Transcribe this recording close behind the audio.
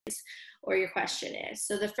or your question is.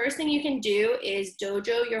 So the first thing you can do is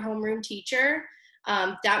dojo your homeroom teacher.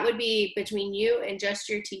 That would be between you and just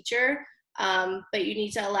your teacher, but you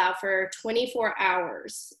need to allow for 24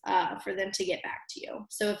 hours for them to get back to you.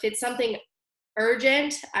 So if it's something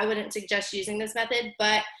urgent, I wouldn't suggest using this method,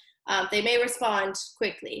 but they may respond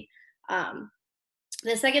quickly.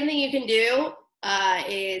 The second thing you can do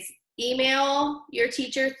is email your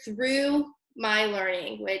teacher through My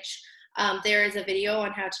Learning, which there is a video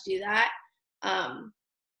on how to do that.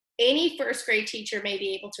 Any first grade teacher may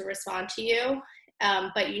be able to respond to you,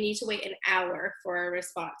 but you need to wait an hour for a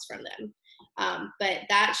response from them. But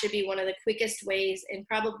that should be one of the quickest ways and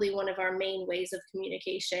probably one of our main ways of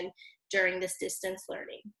communication during this distance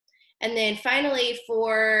learning. And then finally,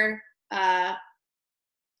 for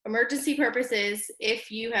emergency purposes,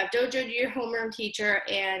 if you have dojoed your homeroom teacher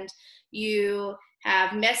and you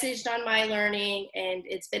have messaged on My Learning and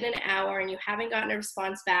it's been an hour and you haven't gotten a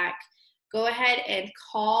response back, go ahead and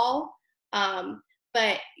call,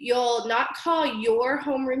 but you'll not call your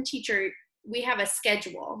homeroom teacher. We have a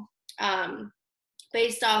schedule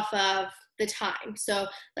based off of the time. So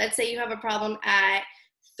let's say you have a problem at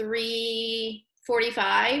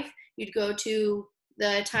 3:45, you'd go to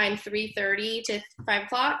the time 3:30 to 5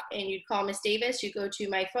 o'clock and you'd call Miss Davis. You go to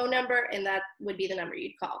my phone number and that would be the number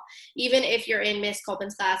you'd call. Even if you're in Miss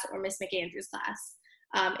Colpin's class or Miss McAndrews' class,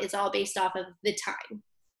 it's all based off of the time.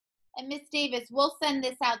 And Miss Davis, we'll send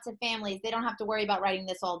this out to families. They don't have to worry about writing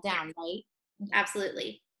this all down, right?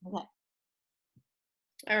 Absolutely. Okay.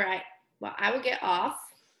 All right. Well, I will get off.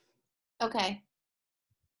 Okay.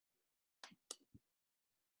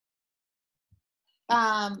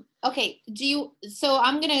 Okay, so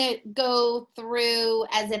I'm gonna go through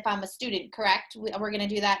as if I'm a student, correct? We're gonna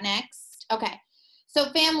do that next? Okay,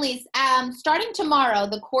 so families, starting tomorrow,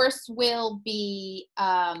 the course will be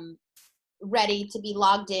ready to be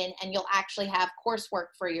logged in and you'll actually have coursework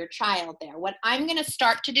for your child there. What I'm gonna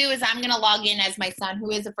start to do is I'm gonna log in as my son,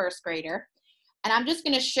 who is a first grader, and I'm just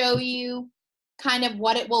gonna show you kind of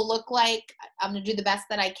what it will look like. I'm gonna do the best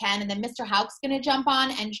that I can, and then Mr. Houck's gonna jump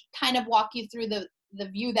on and kind of walk you through the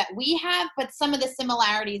view that we have, but some of the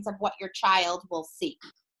similarities of what your child will see.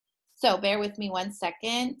 So bear with me 1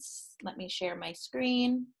 second. Let me share my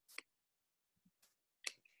screen.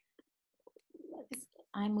 Let's get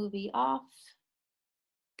iMovie off.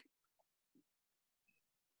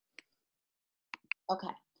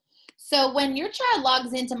 Okay. So when your child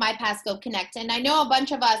logs into My Passcode Connect, and I know a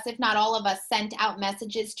bunch of us, if not all of us, sent out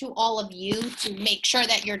messages to all of you to make sure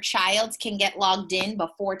that your child can get logged in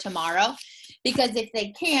before tomorrow, because if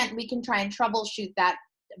they can't, we can try and troubleshoot that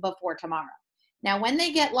before tomorrow. Now, when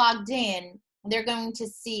they get logged in, they're going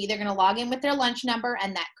to log in with their lunch number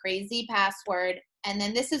and that crazy password, and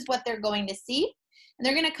then this is what they're going to see, and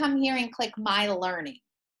they're going to come here and click My Learning.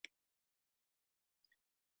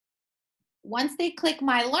 Once they click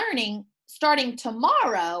My Learning, starting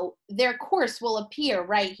tomorrow, their course will appear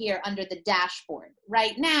right here under the dashboard.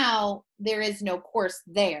 Right now, there is no course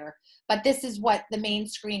there, but this is what the main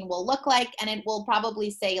screen will look like, and it will probably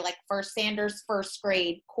say like Sanders first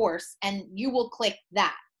grade course, and you will click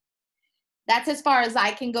that. That's as far as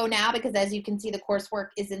I can go now, because as you can see, the coursework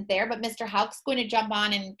isn't there, but Mr. Houck's going to jump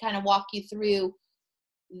on and kind of walk you through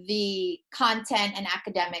the content and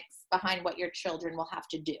academics behind what your children will have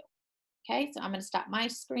to do. Okay, so I'm going to stop my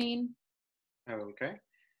screen. Okay,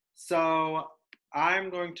 so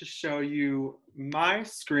I'm going to show you my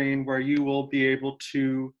screen where you will be able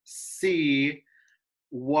to see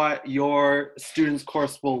what your student's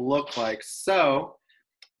course will look like. So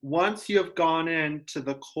once you have gone into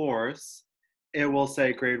the course, it will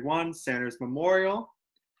say Grade 1, Sanders Memorial,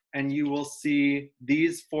 and you will see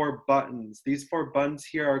these 4 buttons. These 4 buttons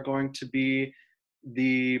here are going to be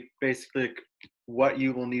basically what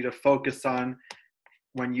you will need to focus on.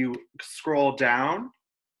 When you scroll down,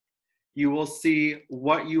 you will see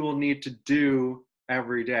what you will need to do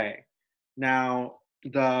every day. Now,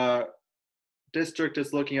 the district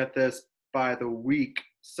is looking at this by the week,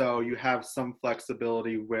 so you have some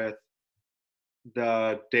flexibility with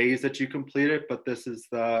the days that you complete it, but this is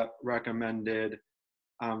the recommended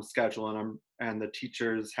schedule, and the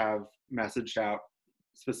teachers have messaged out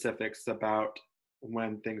specifics about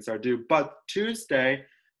when things are due. But Tuesday,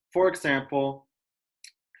 for example,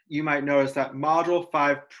 you might notice that Module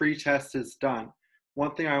 5 pretest is done.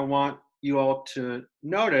 One thing I want you all to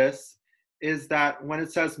notice is that when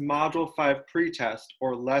it says Module 5 pretest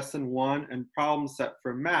or Lesson 1 and problem set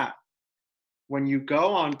for math, when you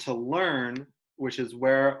go on to Learn, which is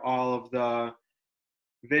where all of the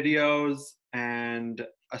videos and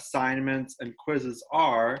assignments and quizzes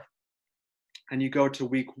are, and you go to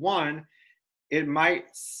week 1, it might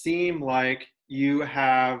seem like you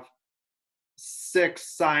have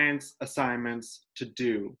 6 science assignments to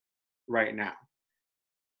do right now.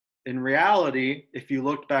 In reality, if you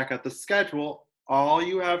look back at the schedule, all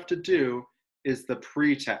you have to do is the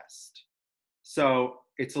pre-test. So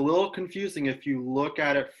it's a little confusing if you look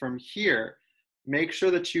at it from here. Make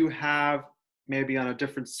sure that you have maybe on a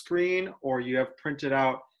different screen, or you have printed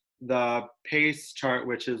out the PACE chart,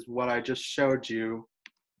 which is what I just showed you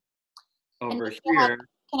over here.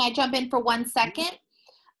 Can I jump in for 1 second?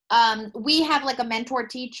 We have like a mentor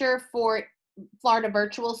teacher for Florida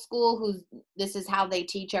Virtual School this is how they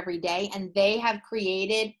teach every day, and they have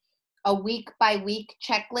created a week by week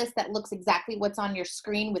checklist that looks exactly what's on your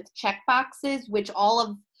screen with check boxes, which all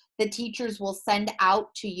of the teachers will send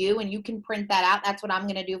out to you, and you can print that out. That's what I'm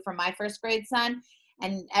going to do for my first grade son.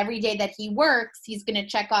 And every day that he works, he's going to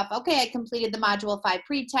check off, okay, I completed the Module 5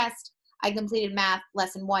 pre-test. I completed math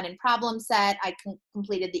lesson 1 and problem set. I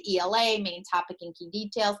completed the ELA, main topic and key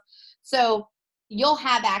details. So you'll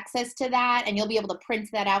have access to that, and you'll be able to print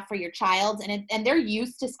that out for your child. And they're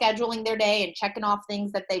used to scheduling their day and checking off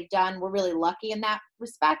things that they've done. We're really lucky in that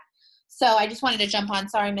respect. So I just wanted to jump on.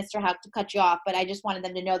 Sorry, Mr. Houck, to cut you off, but I just wanted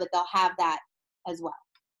them to know that they'll have that as well.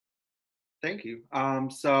 Thank you.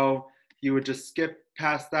 So you would just skip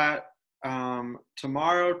past that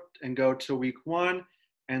tomorrow and go to week 1.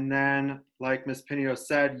 And then, like Ms. Pinio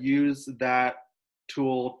said, use that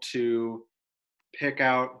tool to pick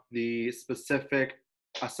out the specific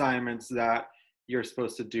assignments that you're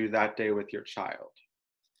supposed to do that day with your child.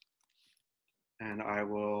 And I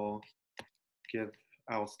will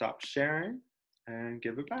stop sharing and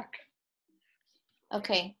give it back.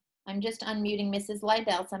 Okay, I'm just unmuting Mrs.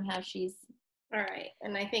 Lydell. Somehow she's... All right,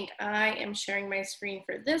 and I think I am sharing my screen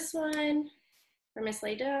for this one, for Miss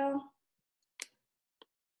Lydell.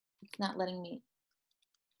 It's not letting me.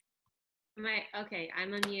 Okay,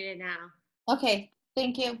 I'm unmuted now. Okay,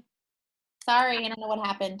 thank you. Sorry, I don't know what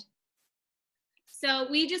happened. So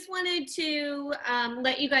we just wanted to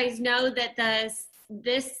let you guys know that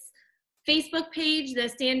this Facebook page, the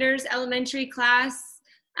Sanders Elementary class,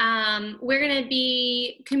 we're going to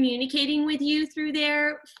be communicating with you through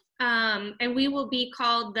there, and we will be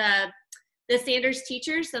called the Sanders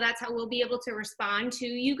teachers, so that's how we'll be able to respond to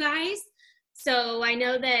you guys. So I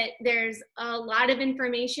know that there's a lot of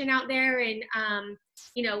information out there, and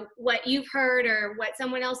you know, what you've heard or what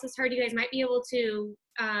someone else has heard, you guys might be able to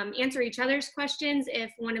answer each other's questions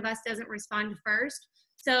if one of us doesn't respond first.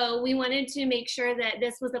 So we wanted to make sure that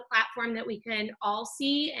this was a platform that we can all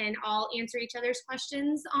see and all answer each other's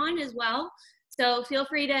questions on as well. So feel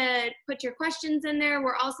free to put your questions in there.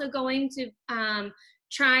 We're also going to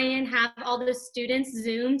try and have all the students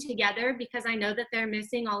Zoom together, because I know that they're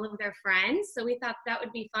missing all of their friends. So we thought that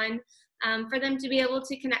would be fun for them to be able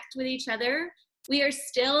to connect with each other. We are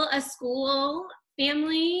still a school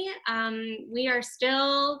family. We are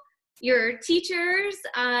still your teachers.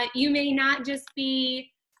 You may not just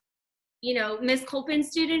be, you know, Miss Colpin's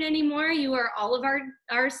student anymore. You are all of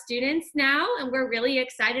our students now, and we're really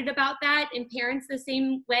excited about that. And parents the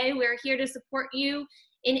same way. We're here to support you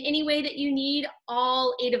in any way that you need,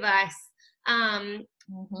 all 8 of us.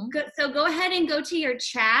 So go ahead and go to your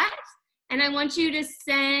chat, and I want you to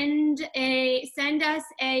send us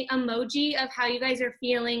a emoji of how you guys are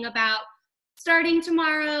feeling about starting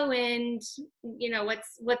tomorrow, and you know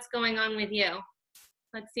what's going on with you.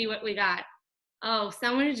 Let's see what we got. Oh,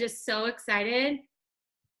 someone is just so excited.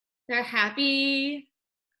 They're happy.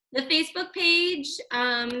 The Facebook page,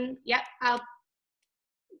 yep,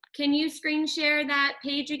 can you screen share that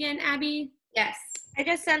page again, Abby? Yes. I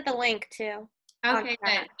just sent the link too. Okay,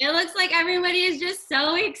 good. It looks like everybody is just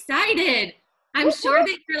so excited. I'm sure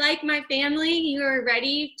that you're like my family. You're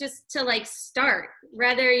ready just to like start,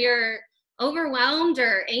 whether you're overwhelmed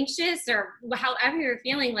or anxious or however you're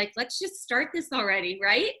feeling, like, let's just start this already,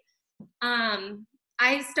 right?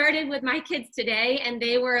 I started with my kids today, and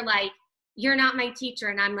they were like, "You're not my teacher."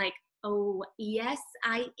 And I'm like, "Oh, yes,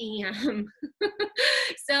 I am."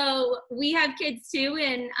 So we have kids too,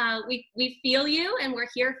 and we feel you, and we're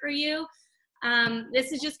here for you.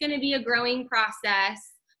 This is just going to be a growing process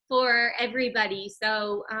for everybody.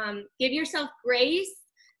 So give yourself grace.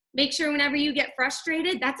 Make sure whenever you get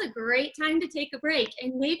frustrated, that's a great time to take a break.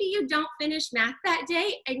 And maybe you don't finish math that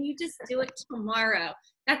day and you just do it tomorrow.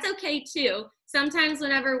 That's okay too. Sometimes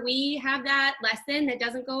whenever we have that lesson that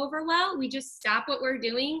doesn't go over well, we just stop what we're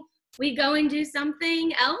doing. We go and do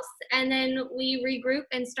something else, and then we regroup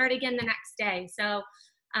and start again the next day. So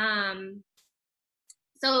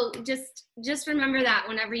just remember that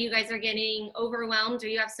whenever you guys are getting overwhelmed or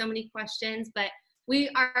you have so many questions, but We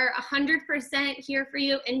are 100% here for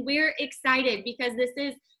you, and we're excited because this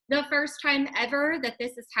is the first time ever that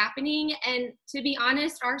this is happening. And to be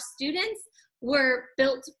honest, our students were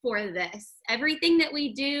built for this. Everything that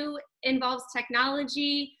we do involves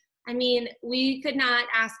technology. I mean, we could not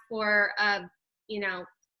ask for a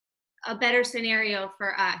better scenario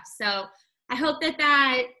for us. So I hope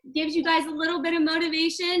that gives you guys a little bit of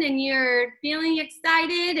motivation and you're feeling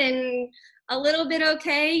excited and a little bit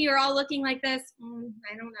okay. You're all looking like this.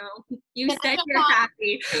 I don't know. You said you're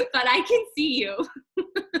happy, but I can see you.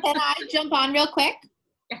 Can I jump on real quick?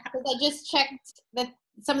 Yeah. Because I just checked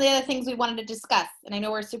some of the other things we wanted to discuss, and I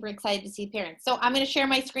know we're super excited to see parents. So I'm going to share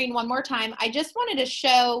my screen one more time. I just wanted to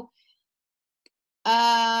show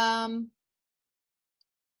the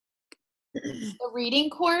reading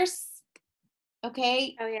course.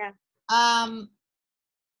 Okay. Oh yeah.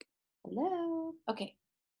 Hello. Okay.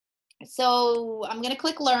 So I'm going to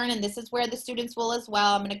click learn, and this is where the students will as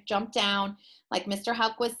well. I'm going to jump down, like Mr.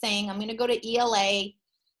 Huck was saying. I'm going to go to ELA.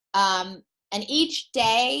 And each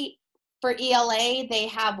day for ELA, they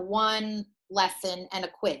have one lesson and a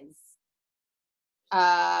quiz.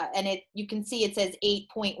 And you can see it says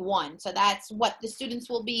 8.1. So that's what the students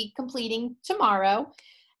will be completing tomorrow.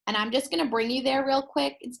 And I'm just going to bring you there real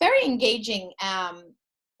quick. It's very engaging and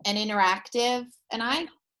interactive, and I'm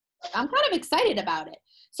kind of excited about it.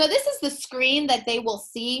 So this is the screen that they will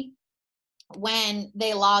see when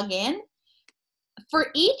they log in. For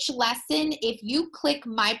each lesson, if you click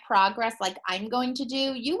my progress like I'm going to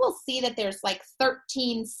do, you will see that there's like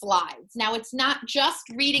 13 slides. Now, it's not just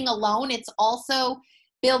reading alone. It's also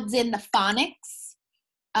builds in the phonics.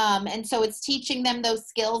 And so it's teaching them those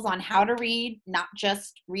skills on how to read, not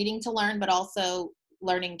just reading to learn, but also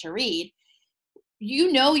learning to read.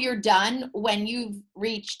 You know you're done when you've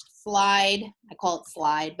reached slide, I call it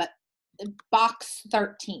slide, but box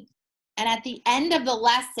 13. And at the end of the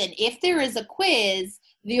lesson, if there is a quiz,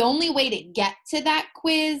 the only way to get to that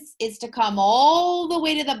quiz is to come all the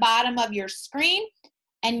way to the bottom of your screen,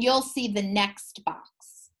 and you'll see the next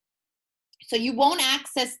box. So you won't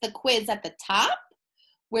access the quiz at the top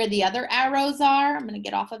where the other arrows are. I'm going to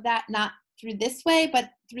get off of that, not through this way,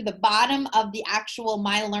 but through the bottom of the actual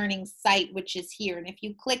My Learning site, which is here. And if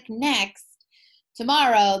you click next,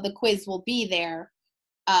 tomorrow the quiz will be there,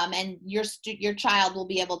 and your child will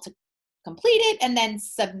be able to complete it and then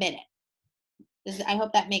submit it. I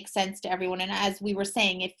hope that makes sense to everyone. And as we were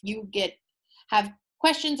saying, if you have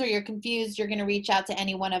questions or you're confused, you're going to reach out to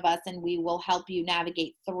any one of us and we will help you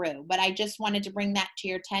navigate through. But I just wanted to bring that to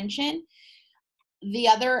your attention. The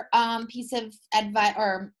other piece of advice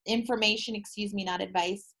or information, excuse me, not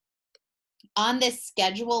advice, on this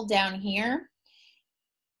schedule down here,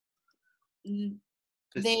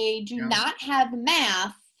 they do not have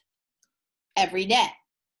math every day,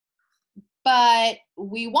 but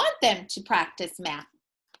we want them to practice math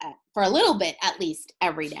for a little bit, at least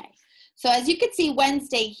every day. So as you can see,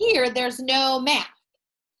 Wednesday here, there's no math.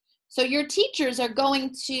 So your teachers are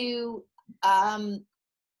going to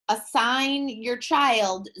assign your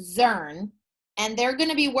child Zearn, and they're going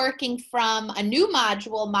to be working from a new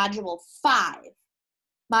module, Module 5.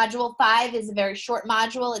 Module 5 is a very short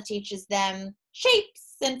module. It teaches them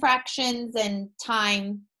shapes and fractions and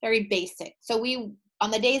time, very basic. So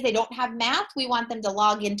on the days they don't have math, we want them to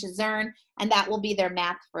log into Zearn, and that will be their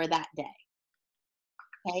math for that day.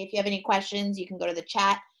 Okay, if you have any questions, you can go to the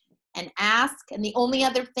chat and ask. And the only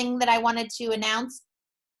other thing that I wanted to announce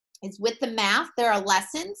is with the math, there are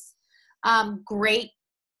lessons, great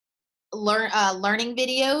learning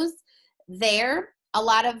videos there. A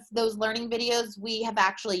lot of those learning videos we have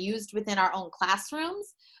actually used within our own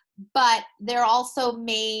classrooms, but they're also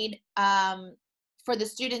made for the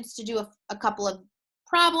students to do a couple of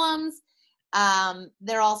problems.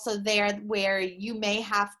 They're also there where you may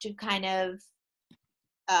have to kind of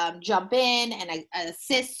jump in and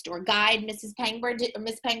assist or guide Mrs. Pangburn.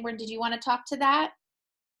 Ms. Pangburn, did you want to talk to that?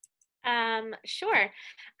 Sure.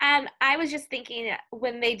 I was just thinking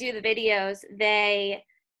when they do the videos,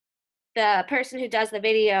 the person who does the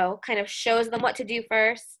video kind of shows them what to do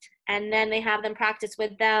first, and then they have them practice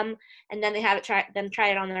with them, and then they have them try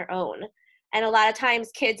it on their own. And a lot of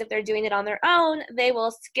times kids, if they're doing it on their own, they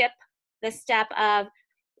will skip the step of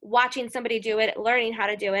watching somebody do it, learning how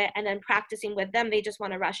to do it, and then practicing with them. They just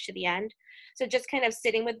want to rush to the end. So just kind of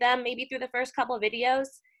sitting with them maybe through the first couple of videos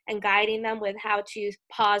and guiding them with how to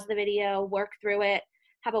pause the video, work through it,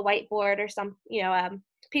 have a whiteboard or some,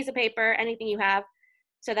 piece of paper, anything you have,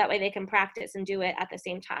 so that way they can practice and do it at the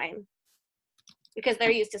same time because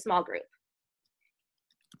they're used to small group.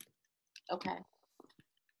 Okay.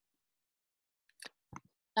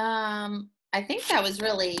 I think that was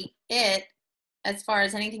really it. as far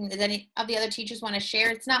as anything, does any of the other teachers want to share?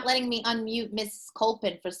 It's not letting me unmute Miss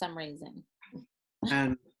Colpin for some reason.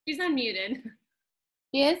 And She's unmuted.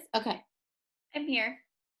 She is? Okay. I'm here.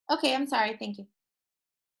 Okay, I'm sorry. Thank you.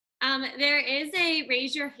 There is a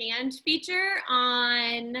raise your hand feature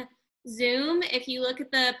on Zoom. If you look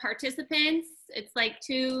at the participants, it's like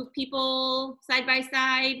 2 people side by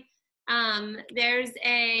side. There's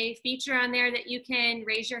a feature on there that you can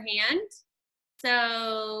raise your hand.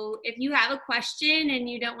 So if you have a question and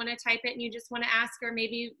you don't want to type it and you just want to ask, or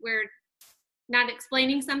maybe we're not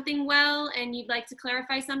explaining something well and you'd like to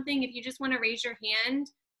clarify something, if you just want to raise your hand,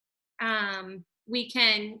 we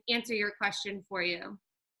can answer your question for you.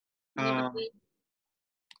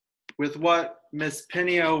 With what Miss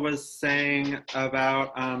Pinio was saying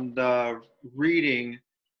about the reading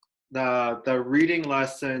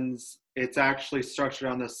lessons, it's actually structured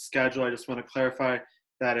on the schedule. I just want to clarify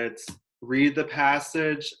that it's read the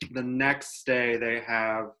passage. The next day they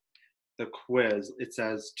have the quiz. It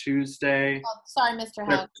says Tuesday. Oh, sorry, Mr.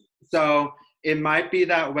 Howe. So it might be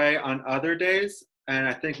that way on other days. And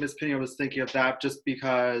I think Miss Pinio was thinking of that just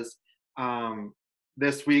because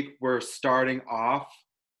this week we're starting off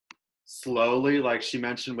slowly, like she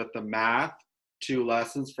mentioned with the math, 2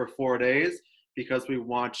 lessons for 4 days, because we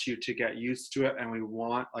want you to get used to it, and we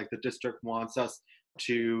want, like, the district wants us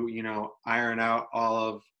to, you know, iron out all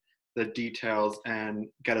of the details and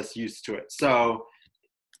get us used to it. So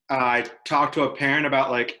I talked to a parent about,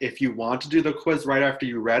 like, if you want to do the quiz right after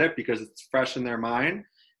you read it because it's fresh in their mind,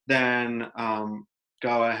 then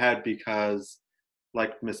go ahead, because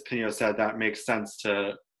like Ms. Pinio said, that makes sense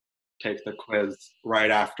to take the quiz right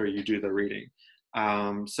after you do the reading.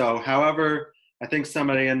 So however, I think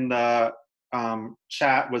somebody in the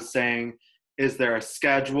chat was saying, is there a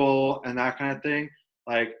schedule and that kind of thing?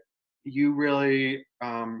 Like, you really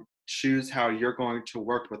choose how you're going to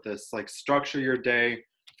work with this. Like, structure your day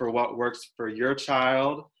for what works for your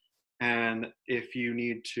child. And if you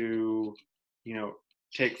need to, you know,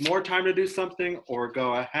 take more time to do something or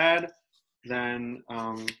go ahead, then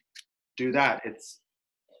do that.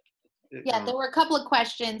 Yeah, there were a couple of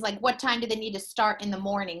questions, like what time do they need to start in the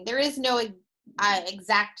morning? There is no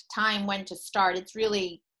exact time when to start. It's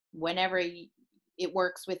really whenever it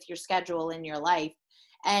works with your schedule in your life.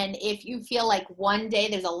 And if you feel like one day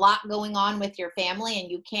there's a lot going on with your family and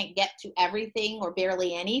you can't get to everything or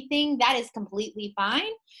barely anything, that is completely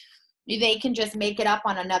fine. They can just make it up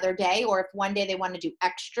on another day, or if one day they want to do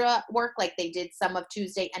extra work, like they did some of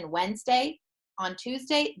Tuesday and Wednesday on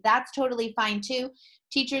Tuesday, that's totally fine too.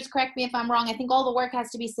 Teachers, correct me if I'm wrong, I think all the work has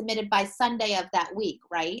to be submitted by Sunday of that week,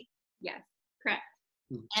 right? Yes, correct.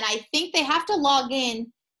 And I think they have to log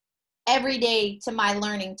in every day to My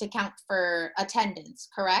Learning to count for attendance,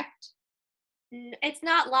 correct? It's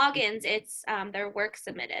not logins, it's their work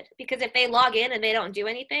submitted. Because if they log in and they don't do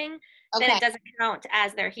anything, Okay. then it doesn't count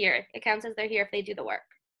as they're here. It counts as they're here if they do the work.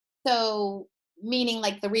 So meaning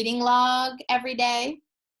like the reading log every day?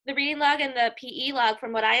 The reading log and the PE log,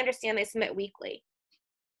 from what I understand, they submit weekly.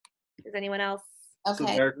 Does anyone else? Okay. So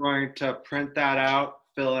they're going to print that out,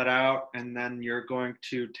 fill it out, and then you're going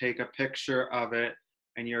to take a picture of it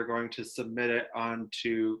and you're going to submit it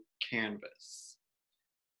onto Canvas.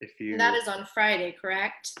 And that is on Friday,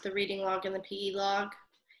 correct? The reading log and the PE log.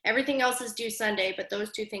 Everything else is due Sunday, but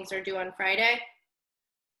those 2 things are due on Friday.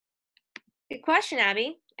 Good question,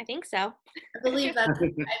 Abby. I think so. I believe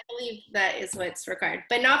that is what's required,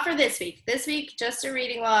 but not for this week. This week, just a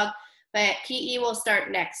reading log, but PE will start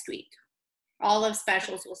next week. All of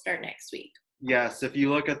specials will start next week. Yes, if you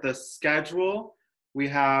look at the schedule, we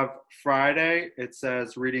have Friday, it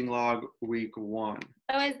says reading log week 1.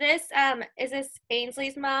 So is this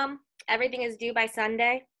Ainsley's mom? Everything is due by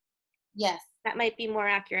Sunday? Yes. That might be more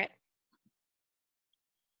accurate.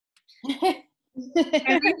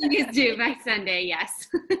 Everything is due by Sunday, yes.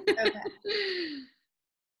 Okay.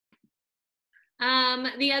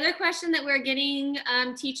 The other question that we're getting,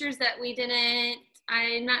 teachers that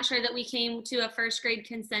I'm not sure that we came to a first grade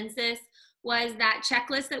consensus, was that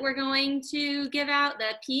checklist that we're going to give out,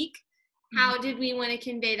 the PEAK. How did we want to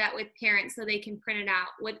convey that with parents so they can print it out?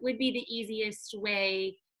 What would be the easiest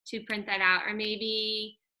way to print that out? Or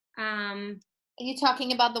maybe Are you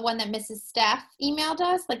talking about the one that Mrs. Staff emailed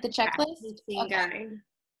us, like the checklist? Okay.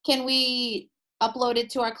 Can we upload it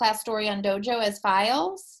to our class story on Dojo as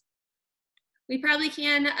files? we probably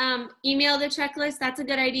can email the checklist. That's a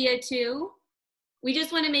good idea too. We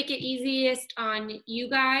just want to make it easiest on you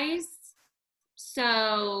guys.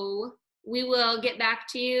 So we will get back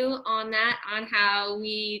to you on that, on how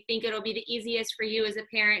we think it'll be the easiest for you as a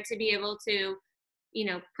parent to be able to, you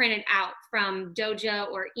know, print it out from Dojo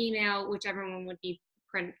or email, whichever one would be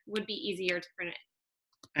would be easier to print it.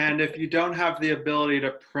 And if you don't have the ability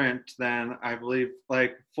to print, then I believe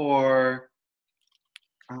like for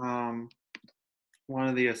one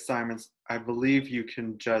of the assignments, I believe you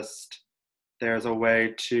can just, there's a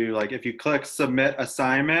way to, like, if you click submit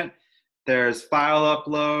assignment, there's file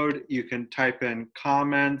upload, you can type in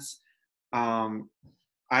comments. I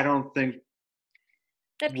don't think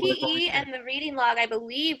The PE and the reading log, I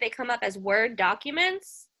believe they come up as Word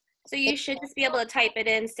documents. So you should just be able to type it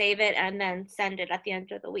in, save it, and then send it at the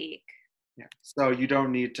end of the week. Yeah, so you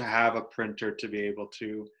don't need to have a printer to be able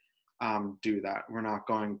to do that. We're not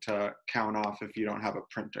going to count off if you don't have a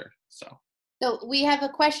printer. So we have a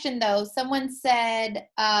question though. Someone said,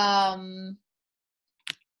 I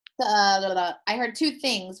heard two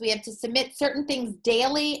things. We have to submit certain things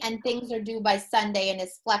daily and things are due by Sunday and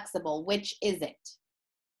is flexible. Which is it?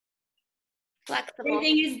 Flexible.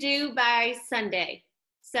 Everything is due by Sunday.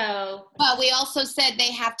 So, but we also said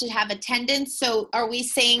they have to have attendance. So are we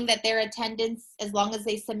saying that their attendance, as long as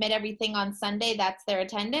they submit everything on Sunday, that's their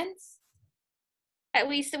attendance?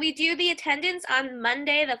 So we do the attendance on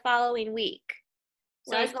Monday the following week.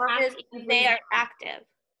 So well, as long as they are active.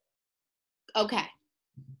 Okay.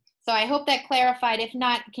 So I hope that clarified. If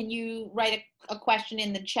not, can you write a question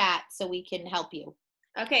in the chat so we can help you?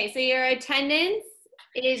 Okay, so your attendance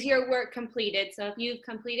is your work completed. So if you've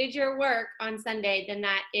completed your work on Sunday, then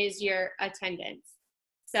that is your attendance.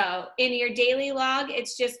 So in your daily log,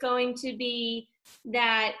 it's just going to be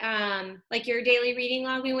that, like your daily reading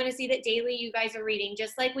log, we want to see that daily you guys are reading,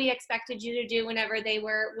 just like we expected you to do whenever they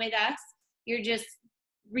were with us. You're just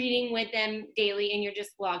reading with them daily and you're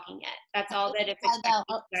just logging it. That's all that it's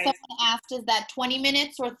expected. Someone asked, is that 20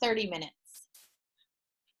 minutes or 30 minutes?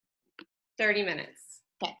 30 minutes.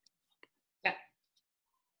 Okay. Yep.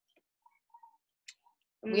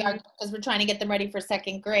 We are, because we're trying to get them ready for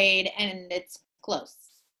second grade and it's close.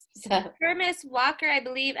 So For Miss Walker, I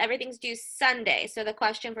believe everything's due Sunday. So the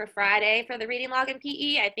question for Friday for the reading log and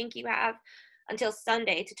PE, I think you have until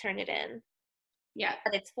Sunday to turn it in. Yeah.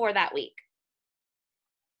 But it's for that week.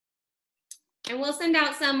 And we'll send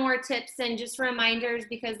out some more tips and just reminders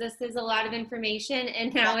because this is a lot of information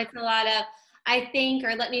and now it's a lot of, I think,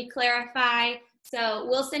 or let me clarify. So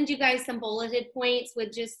we'll send you guys some bulleted points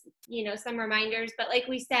with just, you know, some reminders. But like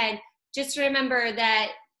we said, just remember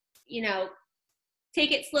that, you know,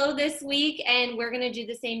 take it slow this week and we're going to do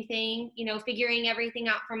the same thing, you know, figuring everything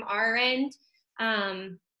out from our end.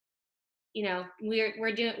 You know,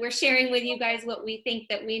 we're sharing with you guys what we think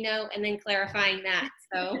that we know and then clarifying that.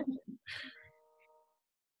 So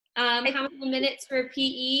how many minutes for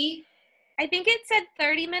PE? I think it said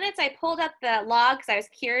 30 minutes. I pulled up the log because I was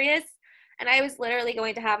curious, and I was literally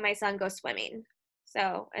going to have my son go swimming.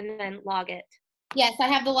 So, and then log it. yes, I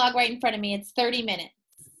have the log right in front of me. It's 30 minutes.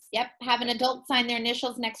 Yep. Have an adult sign their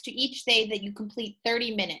initials next to each day that you complete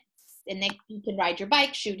 30 minutes. And then you can ride your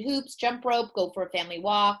bike, shoot hoops, jump rope, go for a family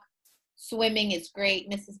walk. Swimming is great,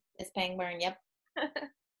 Miss Pangburn. Yep. It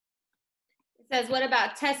says, what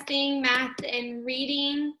about testing, math, and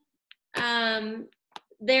reading?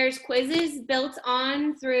 There's quizzes built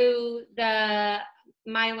on through the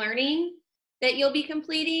My Learning that you'll be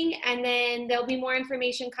completing, and then there'll be more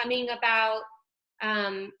information coming about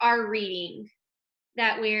our reading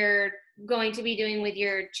that we're going to be doing with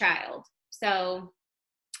your child. So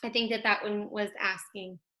I think that one was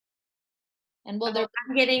asking. And will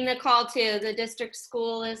I'm getting the call too. The district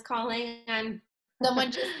school is calling.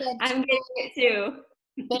 someone just said I'm getting it too.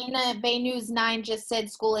 Bay News 9 just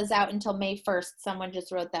said school is out until May 1st. Someone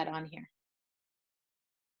just wrote that on here.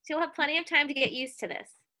 So you'll have plenty of time to get used to this.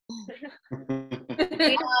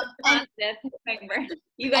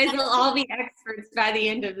 You guys will all be experts by the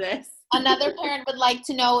end of this. Another parent would like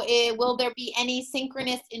to know, will there be any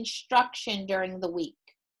synchronous instruction during the week?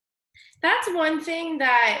 That's one thing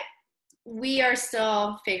that we are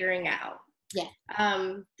still figuring out. Yeah.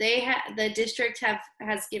 The district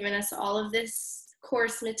has given us all of this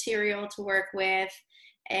course material to work with,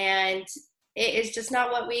 and it is just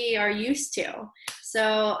not what we are used to.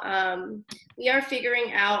 So we are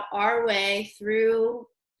figuring out our way through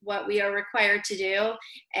what we are required to do.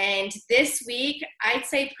 And this week, I'd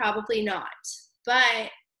say probably not.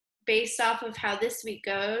 But based off of how this week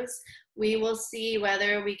goes, we will see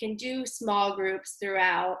whether we can do small groups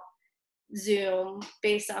throughout Zoom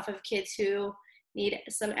based off of kids who need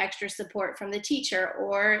some extra support from the teacher,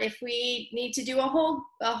 or if we need to do a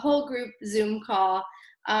whole group Zoom call.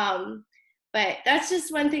 But that's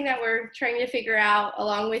just one thing that we're trying to figure out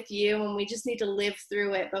along with you, and we just need to live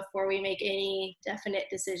through it before we make any definite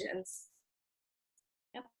decisions.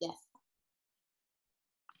 Yep. Yes.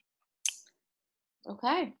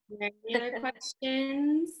 Okay. Any other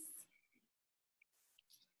questions?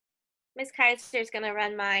 Miss Kaiser's gonna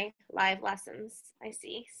run my live lessons, I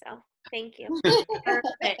see. So thank you.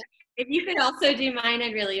 Perfect. If you could also do mine,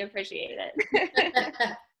 I'd really appreciate it.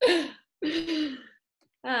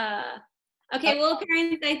 Okay, well,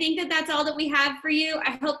 parents, I think that that's all that we have for you.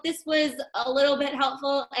 I hope this was a little bit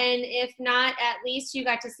helpful, and if not, at least you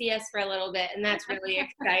got to see us for a little bit, and that's really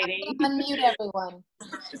exciting. Unmute everyone.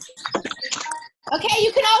 Okay,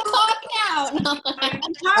 you can all talk now.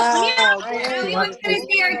 We want to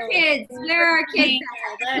see our kids. Where are our kids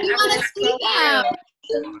at? We want to see them.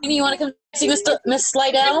 Amy, you want to come see Miss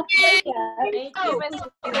Slidell? You want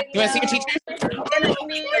to see your teacher?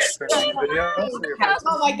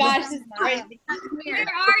 Oh my gosh, this is crazy. Where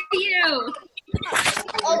are you?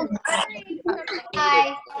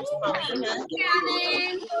 Hi.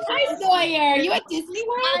 Gavin. Hi, Sawyer. You at Disney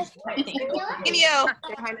World? Pinio.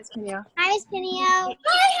 Hi, Miss Pinio.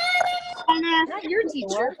 Not your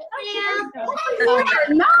teacher.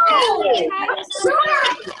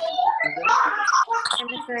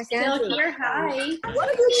 Still here. Hi.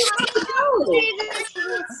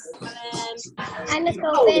 Hi, Miss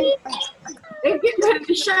Colvin. They're getting ready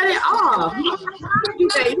to shut it off.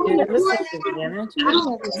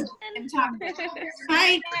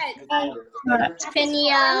 Hi.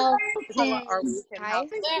 Pinio.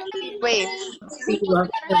 Wait. Miss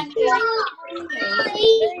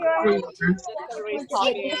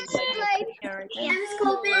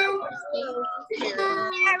Colvin.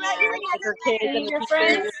 Your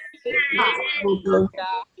friends.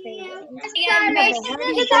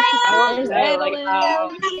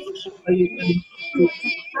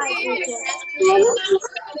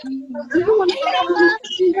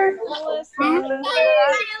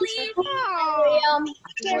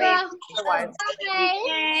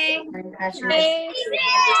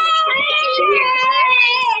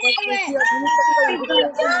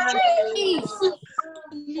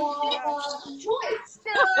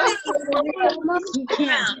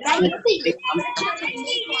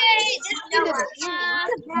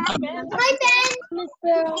 Hi, Ben.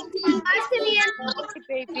 Hi, Simeon.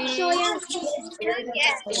 Sawyer. Good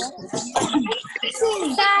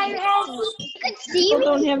to see you.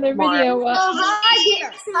 Don't have their video up. Oh, hi,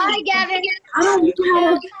 hi, Gavin. I don't know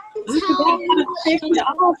how to take it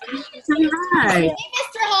off. Say hi. Hey,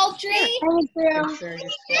 Mr. Haltry.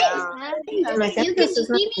 You can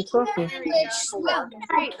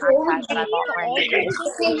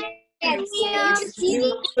see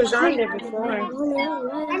me. Was on there before.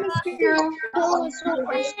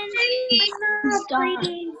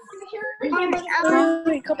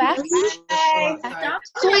 Go back.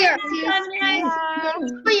 Sawyer,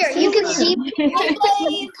 you can see me.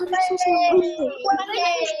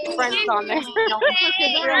 Friends on there.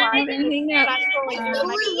 Hang up.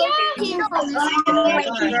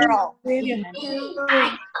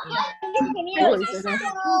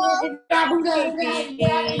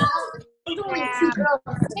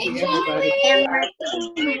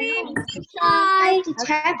 Hi, to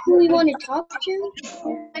check who we want to talk to.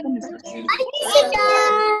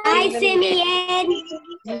 Hi, Simeon.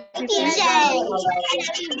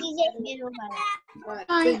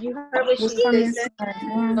 You heard what she said.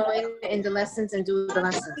 Go in the lessons and do the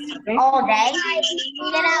lessons. Okay? All day.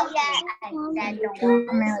 Get out yet.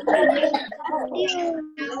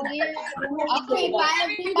 Okay, bye,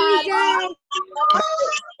 everybody.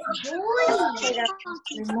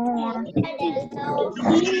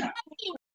 Boy.